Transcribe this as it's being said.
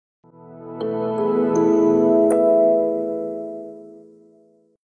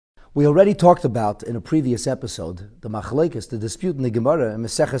We already talked about in a previous episode the machlekes, the dispute in the Gemara in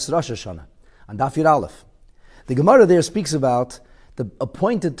Maseches Rosh Hashanah, on Daf Yud Aleph. The Gemara there speaks about the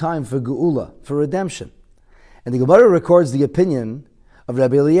appointed time for Geula, for redemption. And the Gemara records the opinion of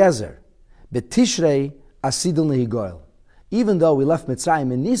Rabbi Eliezer, B'tishrei asidul nehigoel. Even though we left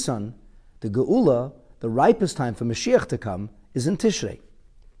Mitzrayim in Nisan, the Geula, the ripest time for Moshiach to come, is in Tishrei.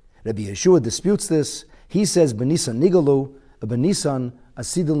 Rabbi Yeshua disputes this. He says, B'nisan nigalu, B'nisan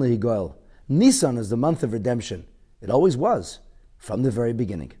asidul nehigoel. Nisan is the month of redemption. It always was, from the very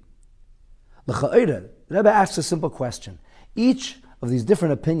beginning. L'cha'ira, the Rebbe asks a simple question. Each of these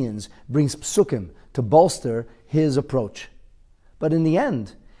different opinions brings psukim to bolster his approach. But in the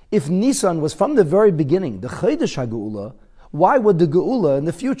end, if Nisan was from the very beginning, the Chodesh HaGeula, why would the Geula in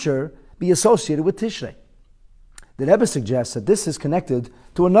the future be associated with Tishrei? The Rebbe suggests that this is connected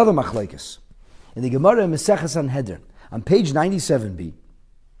to another machlekes. In the Gemara in Maseches Sanhedrin, on page 97b,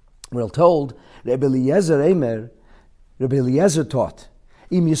 we're told, Rabbi Eliezer taught,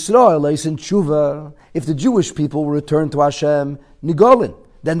 Im Yisrael eis in Teshuvah, if the Jewish people will return to Hashem, Nigolin,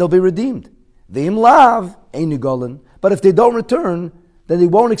 then they'll be redeemed. Ve'im lav, ein Nigolin, but if they don't return, then they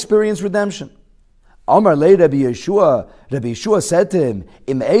won't experience redemption. Amar le Rabbi Yeshua said to him,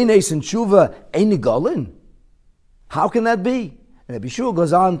 Im ein eis in Teshuvah, ein Nigolin? How can that be? And Rabbi Yeshua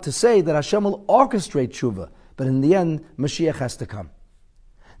goes on to say that Hashem will orchestrate Teshuvah, but in the end, Moshiach has to come.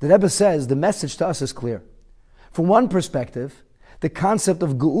 The Rebbe says the message to us is clear. From one perspective, the concept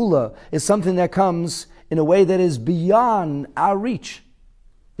of Geula is something that comes in a way that is beyond our reach.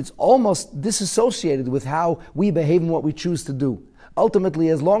 It's almost disassociated with how we behave and what we choose to do. Ultimately,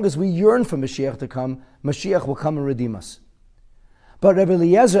 as long as we yearn for Mashiach to come, Mashiach will come and redeem us. But Rabbi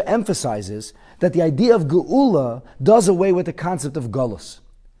Eliezer emphasizes that the idea of Geula does away with the concept of Golus.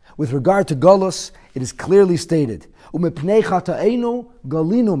 With regard to Golus, it is clearly stated, Umipnei chata'enu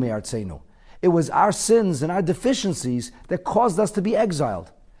galinu me'artzenu. It was our sins and our deficiencies that caused us to be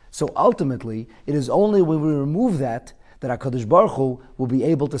exiled. So ultimately, it is only when we remove that HaKadosh Baruch Hu will be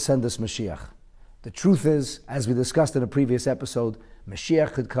able to send us Mashiach. The truth is, as we discussed in a previous episode,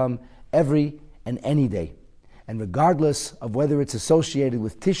 Mashiach could come every and any day. And regardless of whether it's associated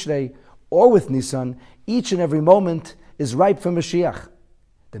with Tishrei or with Nisan, each and every moment is ripe for Mashiach.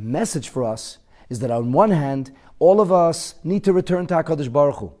 The message for us is that on one hand, all of us need to return to HaKadosh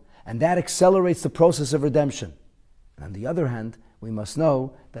Baruch Hu, and that accelerates the process of redemption. And on the other hand, we must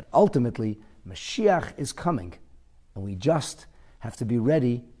know that ultimately Mashiach is coming, and we just have to be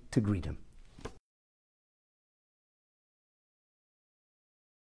ready to greet him.